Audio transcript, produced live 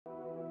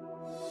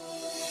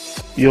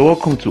You're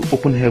welcome to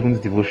Open Heaven's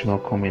Devotional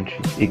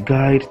Commentary, a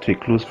guide to a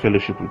close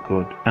fellowship with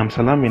God. I'm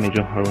Salami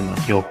Eneojo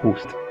Haruna, your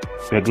host.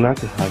 We're glad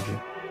to have you.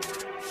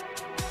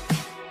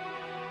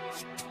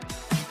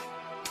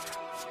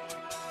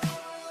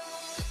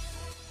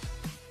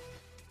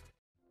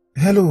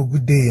 Hello,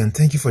 good day, and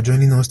thank you for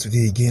joining us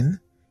today again.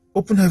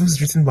 Open Heavens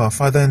is written by our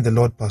Father in the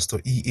Lord, Pastor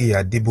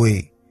Enoch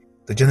Adejare,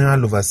 the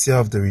General Overseer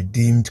of the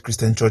Redeemed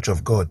Christian Church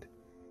of God.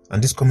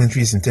 And this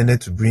commentary is intended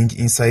to bring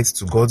insights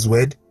to God's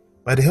Word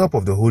by the help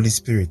of the Holy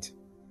Spirit.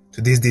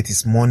 Today's date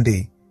is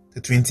Monday,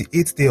 the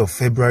 28th day of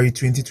February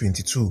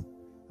 2022,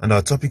 and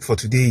our topic for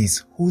today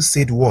is Who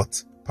Said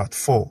What? Part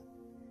 4.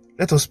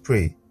 Let us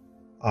pray.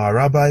 Our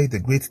Rabbi, the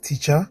great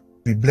teacher,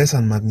 we bless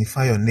and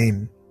magnify your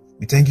name.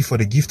 We thank you for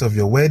the gift of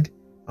your word,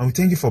 and we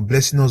thank you for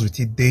blessing us with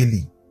it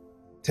daily.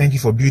 Thank you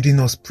for building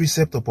us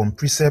precept upon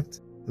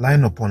precept,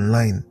 line upon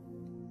line.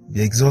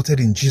 Be exalted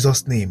in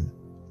Jesus' name.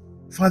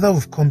 Father,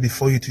 we've come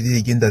before you today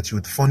again that you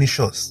would furnish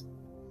us.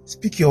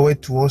 Speak your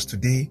word to us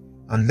today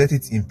and let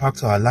it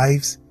impact our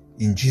lives.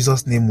 In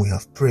Jesus' name we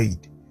have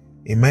prayed.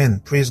 Amen.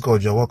 Praise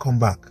God. You're welcome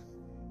back.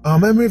 Our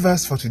memory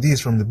verse for today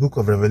is from the book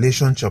of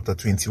Revelation chapter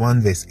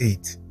 21 verse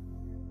 8.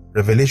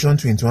 Revelation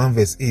 21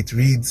 verse 8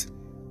 reads,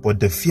 "But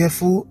the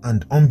fearful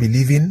and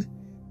unbelieving,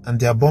 and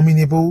the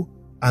abominable,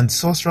 and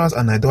sorcerers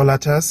and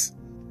idolaters,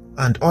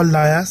 and all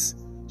liars,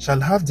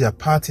 shall have their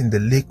part in the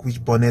lake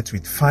which burneth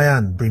with fire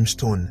and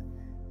brimstone,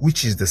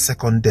 which is the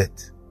second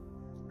death."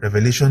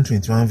 Revelation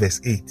 21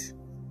 verse 8.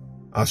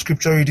 Our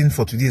scripture reading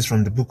for today is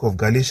from the book of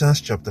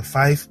Galatians chapter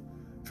 5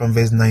 from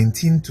verse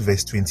 19 to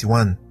verse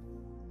 21.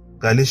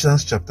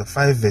 Galatians chapter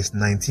 5 verse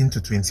 19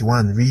 to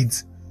 21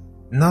 reads,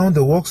 "Now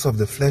the works of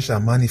the flesh are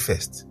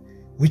manifest,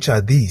 which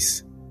are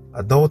these: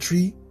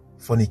 adultery,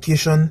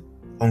 fornication,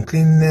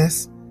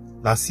 uncleanness,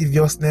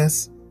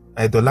 lasciviousness,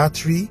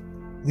 idolatry,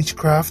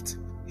 witchcraft,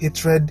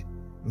 hatred,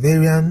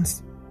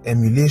 variance,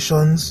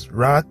 emulations,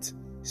 wrath,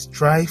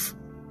 strife,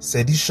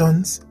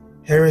 seditions,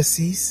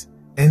 heresies,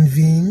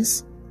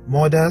 envyings,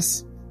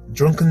 murders,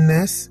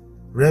 drunkenness,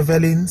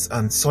 revellings,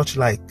 and such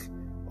like,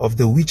 of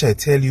the which I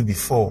tell you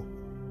before,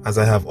 as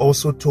I have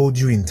also told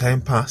you in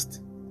time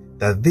past,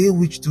 that they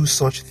which do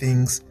such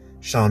things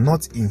shall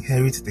not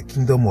inherit the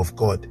kingdom of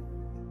God."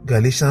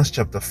 Galatians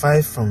chapter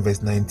 5 from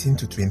verse 19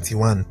 to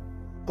 21.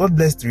 God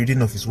bless the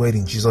reading of His word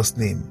in Jesus'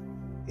 name.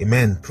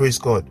 Amen. Praise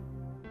God.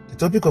 The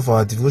topic of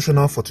our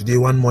devotional for today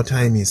one more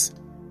time is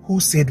Who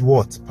Said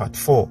What? Part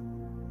 4.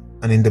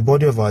 And in the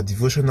body of our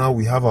devotional,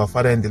 we have our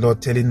Father in the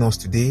Lord telling us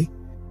today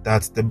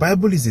that the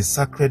Bible is a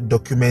sacred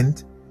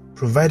document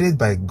provided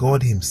by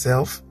God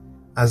Himself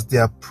as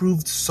the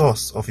approved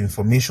source of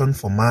information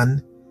for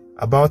man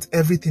about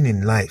everything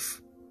in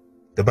life.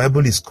 The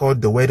Bible is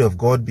called the Word of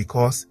God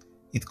because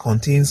it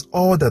contains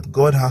all that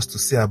God has to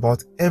say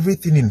about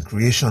everything in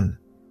creation,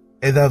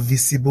 either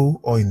visible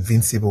or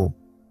invincible.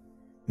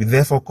 We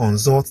therefore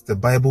consult the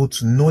Bible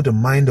to know the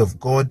mind of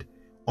God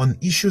on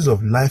issues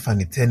of life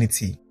and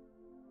eternity.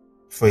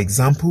 For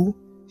example,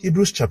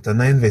 Hebrews chapter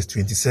 9 verse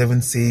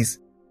 27 says,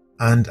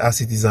 "And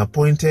as it is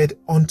appointed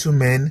unto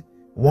men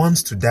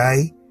once to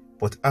die,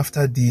 but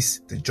after this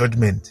the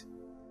judgment."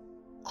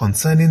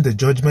 Concerning the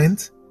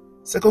judgment,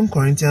 2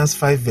 Corinthians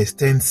 5 verse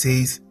 10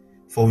 says,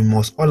 "For we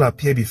must all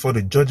appear before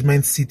the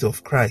judgment seat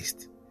of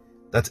Christ,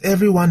 that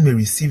everyone may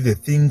receive the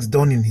things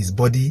done in his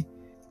body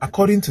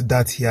according to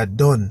that he had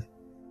done,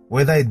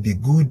 whether it be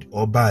good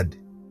or bad."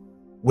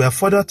 We are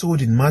further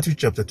told in Matthew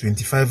chapter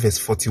 25 verse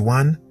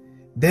 41,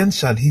 "Then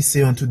shall he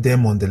say unto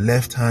them on the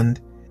left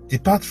hand,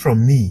 Depart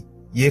from me,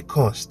 ye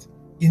cursed,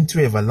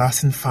 into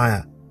everlasting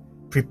fire,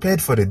 prepared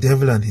for the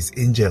devil and his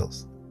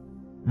angels."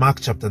 Mark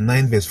chapter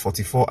 9 verse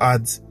 44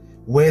 adds,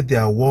 "Where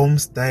their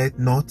worms dieth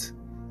not,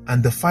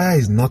 and the fire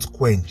is not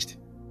quenched."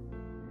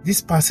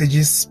 These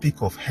passages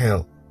speak of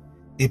hell,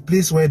 a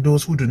place where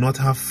those who do not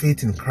have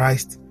faith in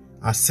Christ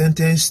are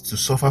sentenced to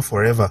suffer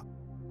forever.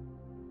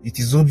 It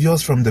is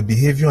obvious from the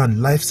behavior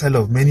and lifestyle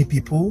of many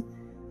people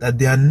that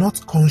they are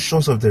not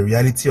conscious of the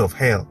reality of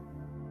hell.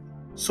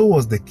 So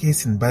was the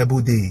case in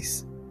Bible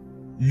days.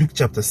 Luke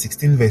chapter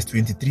 16 verse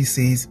 23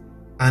 says,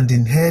 "And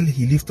in hell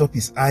he lift up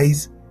his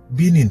eyes,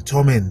 being in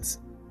torment,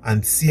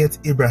 and seeth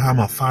Abraham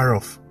afar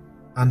off,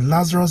 and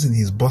Lazarus in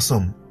his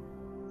bosom.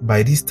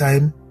 By this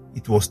time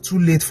it was too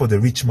late for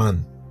the rich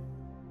man."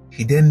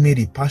 He then made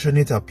a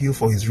passionate appeal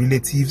for his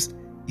relatives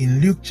in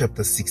Luke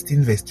chapter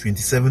 16 verse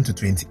 27 to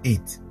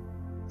 28,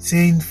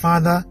 saying,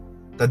 "Father,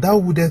 that thou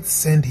wouldest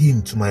send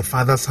him to my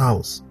father's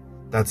house,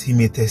 that he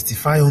may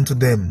testify unto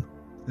them,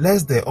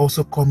 lest they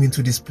also come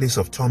into this place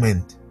of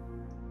torment."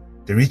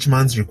 The rich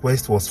man's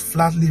request was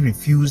flatly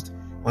refused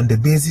on the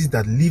basis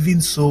that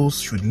living souls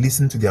should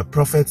listen to their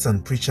prophets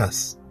and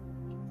preachers.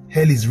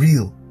 Hell is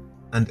real,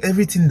 and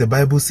everything the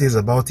Bible says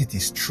about it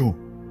is true.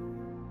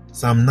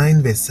 Psalm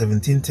 9 verse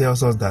 17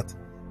 tells us that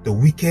the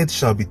wicked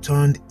shall be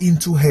turned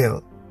into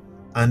hell,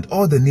 and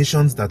all the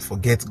nations that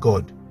forget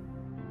God.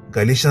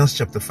 Galatians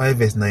chapter 5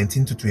 verse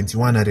 19 to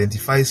 21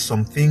 identifies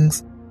some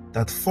things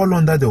that fall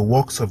under the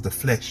works of the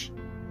flesh,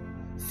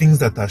 things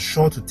that are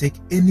sure to take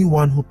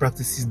anyone who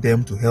practices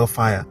them to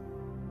hellfire.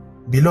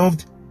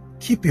 Beloved,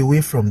 keep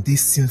away from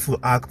these sinful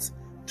acts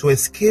to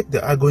escape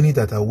the agony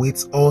that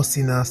awaits all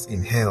sinners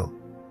in hell.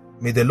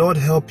 May the Lord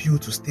help you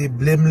to stay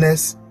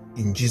blameless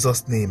in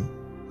Jesus' name.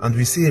 And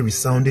we say a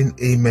resounding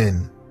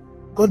amen.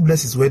 God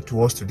bless His word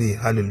to us today.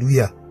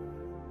 Hallelujah.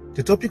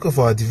 The topic of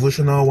our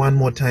devotional one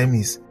more time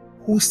is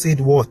Who Said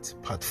What?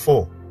 Part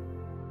 4.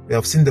 We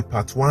have seen the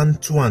part 1,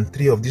 2 and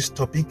 3 of this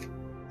topic,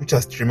 which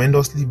has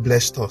tremendously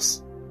blessed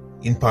us.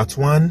 In part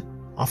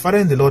 1, our Father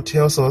in the Lord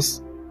tells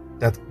us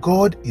that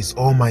God is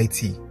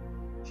almighty.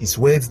 His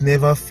words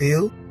never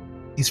fail.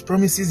 His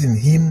promises in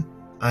Him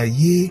are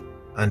yea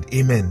and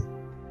amen.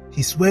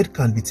 His word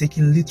can be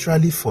taken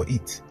literally for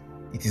it.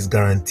 It is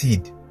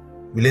guaranteed.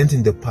 We learned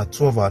in the part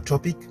 2 of our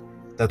topic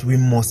that we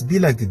must be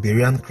like the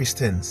Berean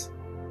Christians.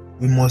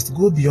 We must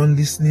go beyond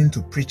listening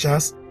to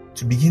preachers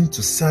to begin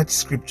to search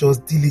scriptures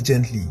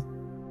diligently,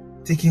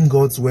 taking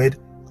God's word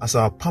as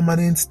our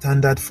permanent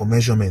standard for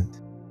measurement,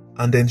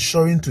 and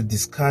ensuring to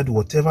discard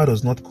whatever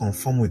does not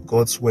conform with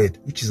God's word,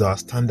 which is our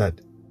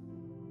standard.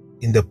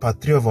 In the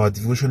part 3 of our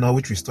devotional,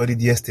 which we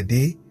studied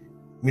yesterday,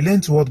 we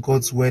learned what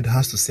God's word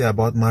has to say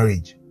about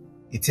marriage.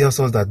 It tells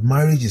us that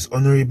marriage is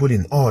honorable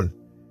in all,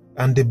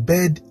 and the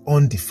bed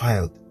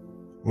undefiled.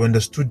 We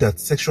understood that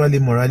sexual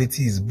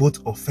immorality is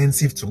both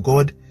offensive to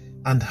God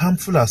and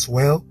harmful as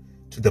well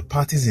to the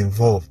parties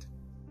involved.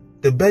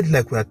 The bed,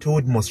 like we are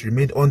told, must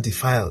remain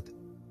undefiled.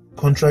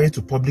 Contrary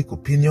to public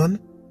opinion,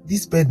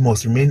 this bed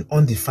must remain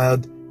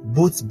undefiled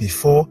both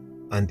before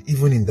and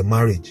even in the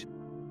marriage.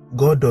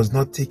 God does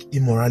not take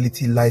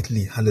immorality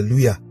lightly.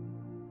 Hallelujah.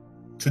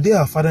 Today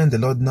our Father in the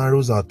Lord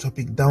narrows our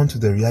topic down to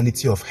the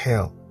reality of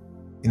hell.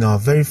 In our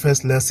very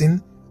first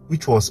lesson,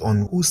 which was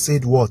on Who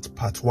Said What?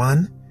 Part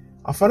 1,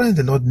 our Father in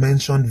the Lord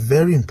mentioned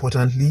very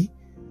importantly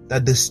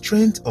that the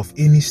strength of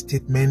any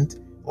statement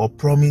or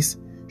promise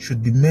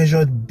should be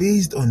measured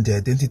based on the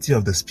identity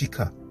of the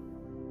speaker.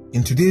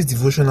 In today's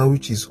devotional,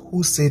 which is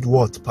Who Said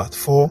What? Part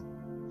 4,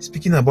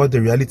 speaking about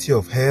the reality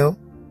of hell,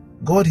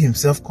 God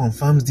Himself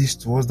confirms this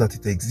to us that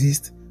it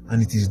exists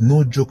and it is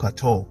no joke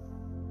at all.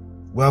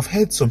 We have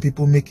heard some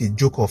people make a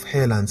joke of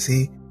hell and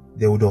say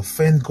they would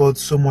offend God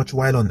so much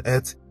while on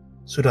earth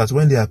so that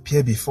when they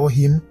appear before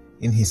Him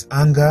in His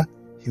anger,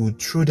 He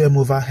would throw them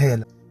over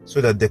hell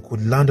so that they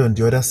could land on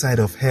the other side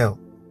of hell,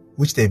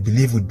 which they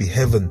believe would be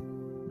heaven.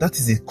 That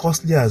is a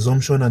costly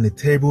assumption and a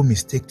terrible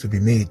mistake to be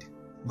made.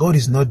 God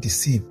is not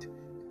deceived.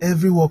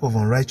 Every work of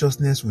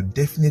unrighteousness will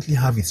definitely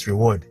have its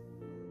reward.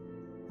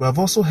 We have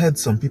also heard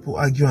some people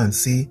argue and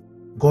say,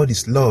 God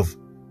is love.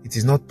 It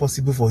is not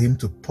possible for Him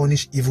to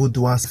punish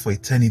evildoers for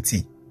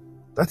eternity.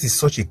 That is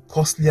such a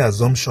costly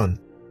assumption.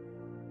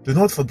 Do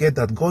not forget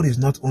that God is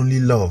not only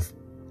love,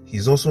 He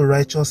is also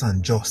righteous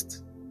and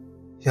just.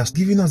 He has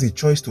given us a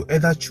choice to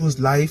either choose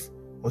life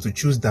or to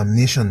choose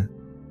damnation.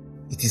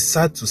 It is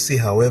sad to say,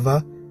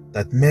 however,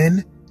 that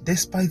men,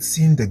 despite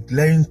seeing the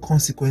glaring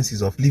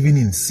consequences of living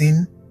in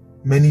sin,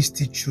 many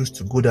still choose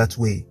to go that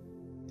way,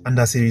 and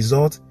as a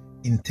result,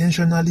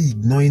 intentionally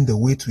ignoring the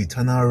way to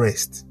eternal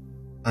rest,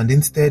 and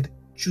instead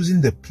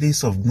choosing the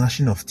place of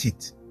gnashing of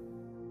teeth.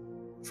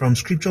 From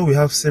scripture we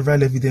have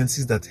several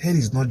evidences that hell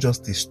is not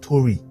just a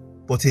story,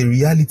 but a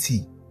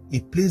reality, a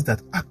place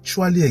that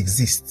actually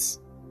exists.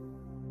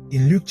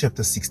 In Luke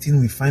chapter 16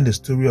 we find the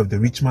story of the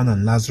rich man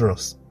and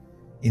Lazarus.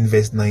 In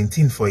verse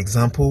 19, for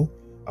example,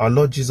 our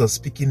Lord Jesus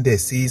speaking there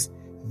says,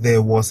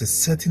 there was a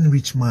certain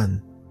rich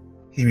man.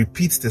 He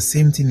repeats the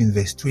same thing in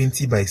verse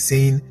 20 by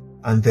saying,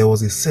 and there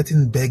was a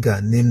certain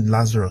beggar named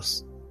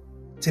Lazarus,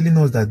 telling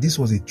us that this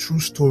was a true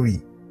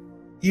story.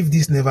 If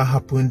this never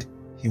happened,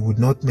 He would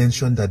not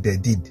mention that they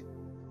did.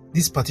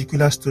 This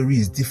particular story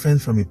is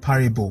different from a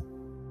parable,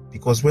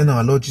 because when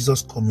our Lord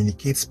Jesus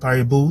communicates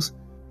parables,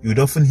 you would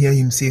often hear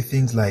Him say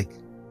things like,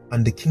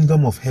 and the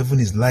kingdom of heaven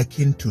is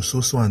likened to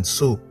so and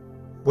so.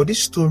 But this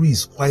story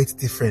is quite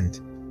different,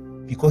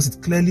 because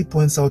it clearly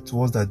points out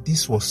to us that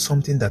this was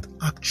something that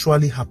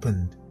actually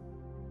happened.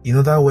 In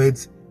other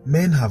words,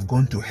 men have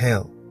gone to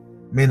hell.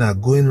 Men are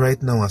going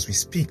right now as we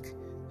speak,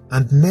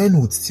 and men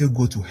would still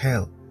go to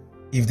hell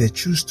if they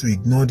choose to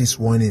ignore this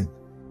warning.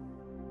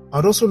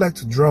 I'd also like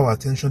to draw our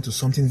attention to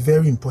something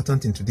very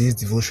important in today's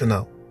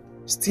devotional,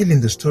 still in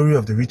the story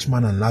of the rich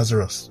man and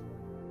Lazarus.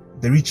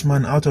 The rich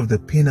man, out of the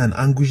pain and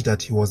anguish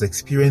that he was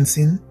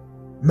experiencing,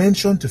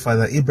 mentioned to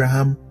Father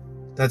Abraham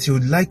that he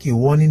would like a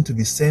warning to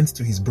be sent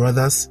to his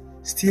brothers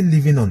still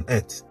living on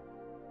earth.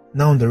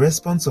 Now, the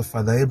response of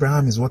Father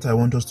Abraham is what I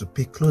want us to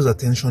pay close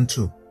attention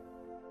to.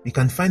 We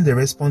can find the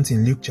response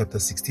in Luke chapter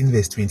 16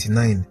 verse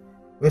 29,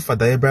 where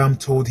Father Abraham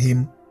told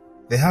him,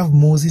 they have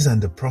Moses and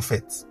the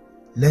prophets,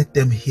 let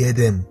them hear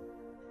them.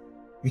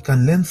 We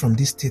can learn from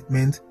this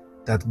statement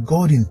that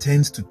God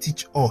intends to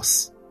teach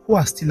us, who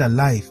are still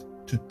alive,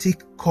 to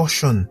take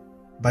caution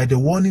by the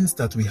warnings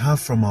that we have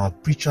from our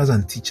preachers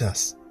and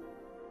teachers.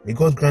 May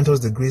God grant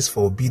us the grace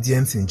for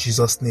obedience in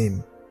Jesus'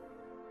 name.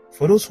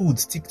 For those who would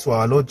stick to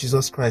our Lord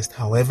Jesus Christ,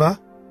 however,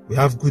 we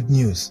have good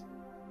news.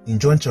 In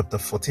John chapter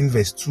 14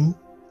 verse 2,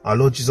 our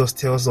Lord Jesus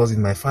tells us,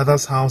 in my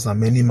Father's house are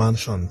many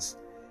mansions.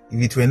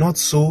 If it were not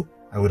so,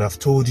 I would have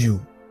told you.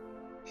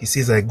 He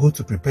says, I go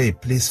to prepare a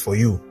place for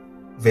you.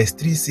 Verse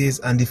 3 says,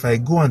 and if I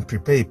go and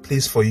prepare a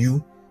place for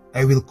you,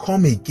 I will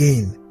come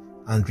again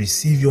and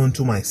receive you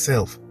unto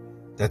myself,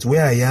 that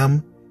where I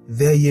am,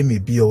 there ye may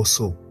be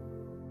also.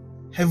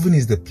 Heaven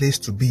is the place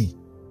to be.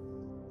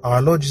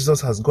 Our Lord Jesus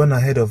has gone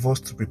ahead of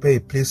us to prepare a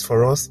place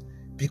for us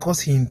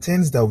because He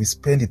intends that we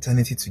spend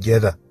eternity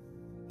together.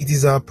 It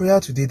is our prayer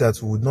today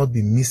that we would not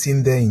be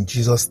missing there in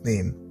Jesus'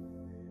 name.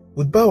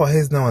 We'd bow our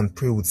heads now and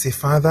pray. We'd say,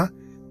 Father,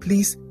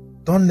 please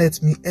don't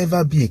let me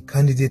ever be a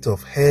candidate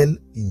of hell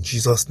in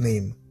Jesus'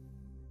 name.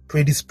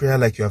 Pray this prayer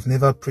like you have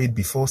never prayed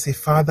before. Say,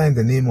 Father, in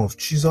the name of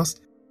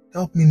Jesus,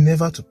 help me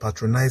never to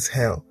patronize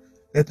hell.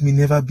 Let me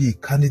never be a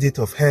candidate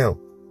of hell.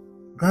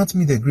 Grant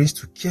me the grace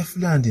to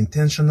carefully and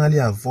intentionally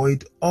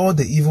avoid all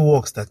the evil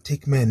works that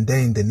take men there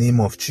in the name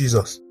of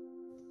Jesus.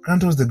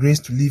 Grant us the grace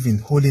to live in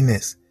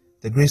holiness,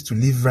 the grace to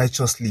live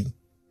righteously,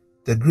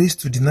 the grace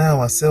to deny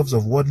ourselves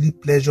of worldly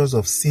pleasures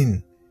of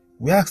sin.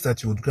 We ask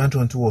that you would grant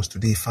unto us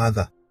today,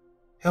 Father.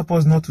 Help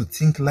us not to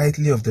think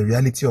lightly of the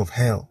reality of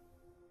hell.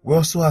 We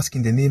also ask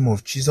in the name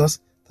of Jesus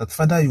that,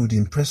 Father, you would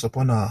impress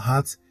upon our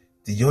hearts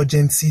the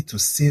urgency to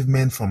save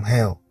men from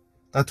hell,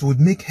 that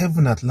would make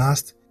heaven at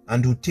last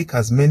and would take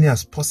as many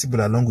as possible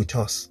along with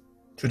us,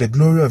 to the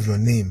glory of your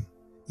name.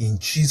 In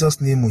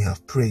Jesus' name we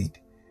have prayed.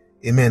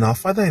 Amen. Our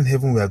Father in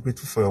heaven, we are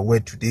grateful for your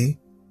word today.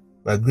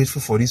 We are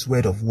grateful for this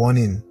word of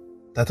warning,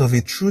 that of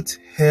a truth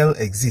hell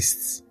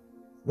exists.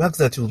 We ask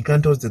that you will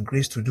grant us the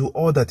grace to do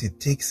all that it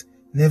takes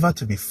never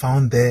to be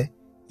found there.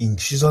 In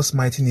Jesus'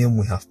 mighty name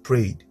we have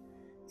prayed.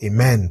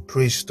 Amen.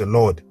 Praise the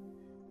Lord.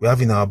 We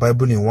have in our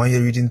Bible in 1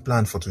 year reading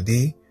plan for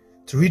today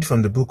to read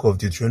from the book of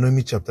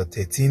Deuteronomy chapter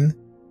 13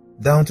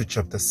 down to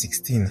chapter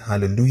 16.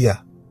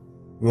 Hallelujah.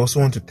 We also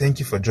want to thank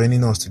you for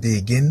joining us today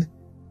again.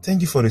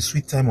 Thank you for the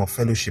sweet time of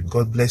fellowship.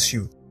 God bless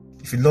you.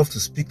 If you'd love to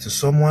speak to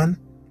someone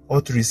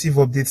or to receive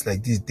updates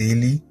like this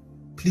daily,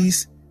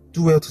 please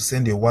do well to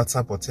send a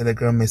WhatsApp or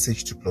Telegram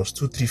message to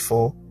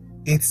 +234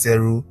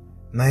 80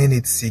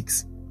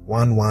 986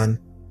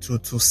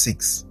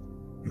 11226.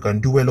 You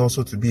can do well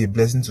also to be a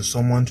blessing to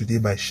someone today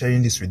by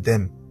sharing this with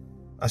them.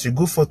 As you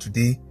go forth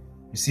today,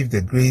 receive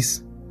the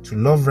grace to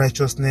love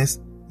righteousness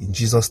in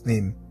Jesus'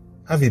 name.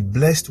 Have a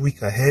blessed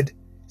week ahead.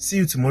 See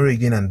you tomorrow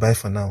again, and bye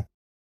for now.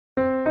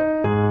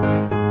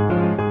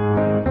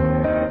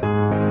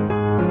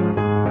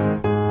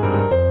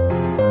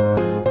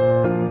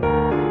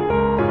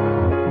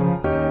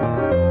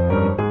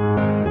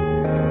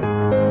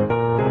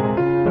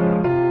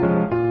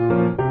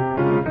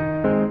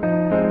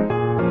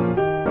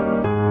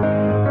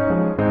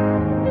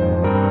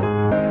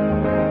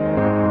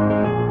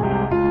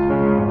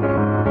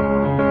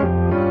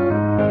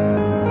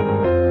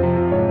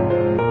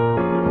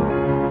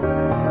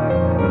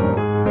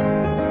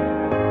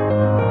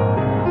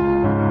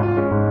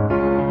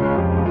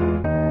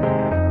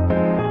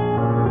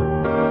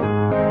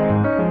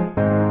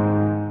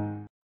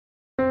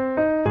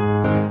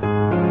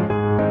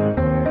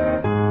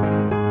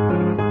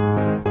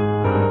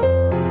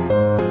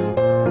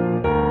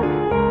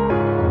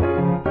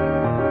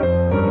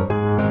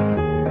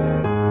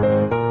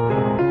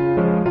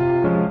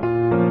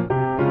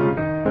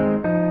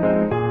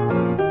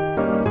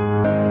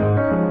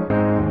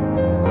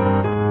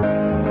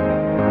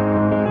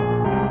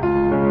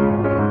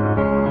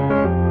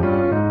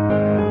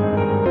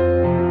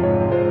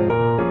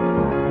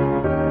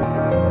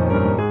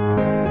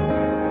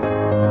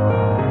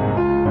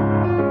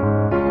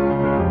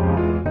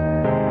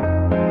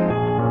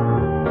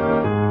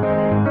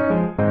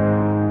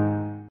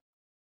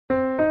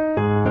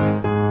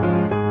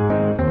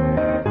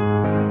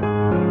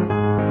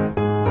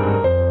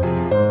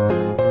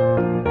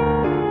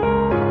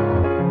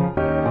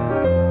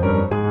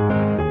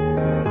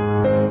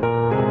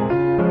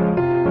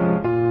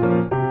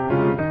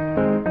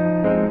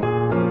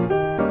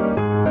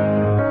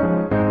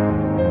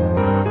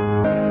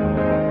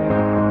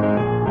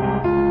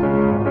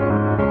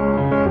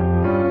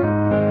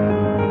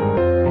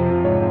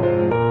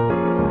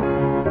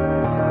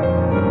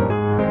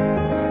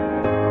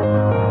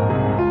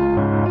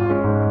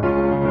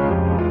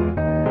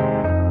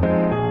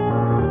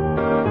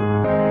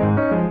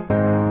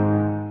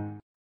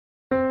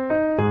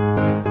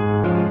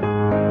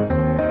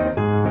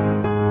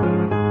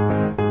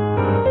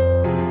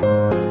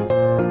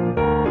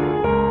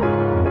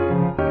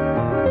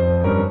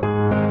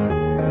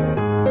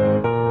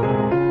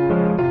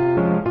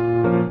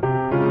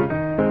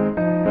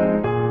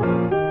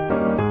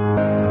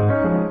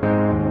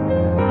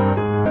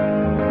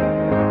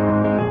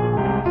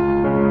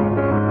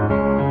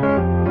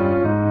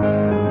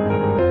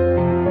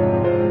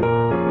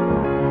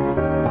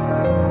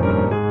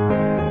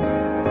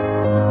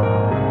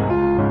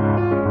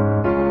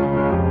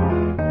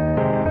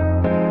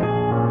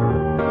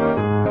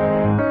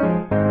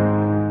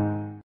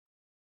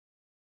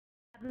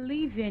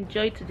 If you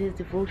enjoyed today's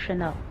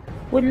devotional,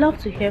 we'd love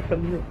to hear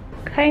from you.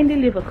 Kindly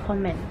leave a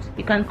comment.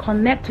 You can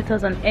connect with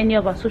us on any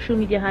of our social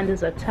media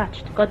handles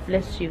attached. God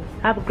bless you.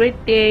 Have a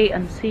great day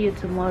and see you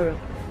tomorrow.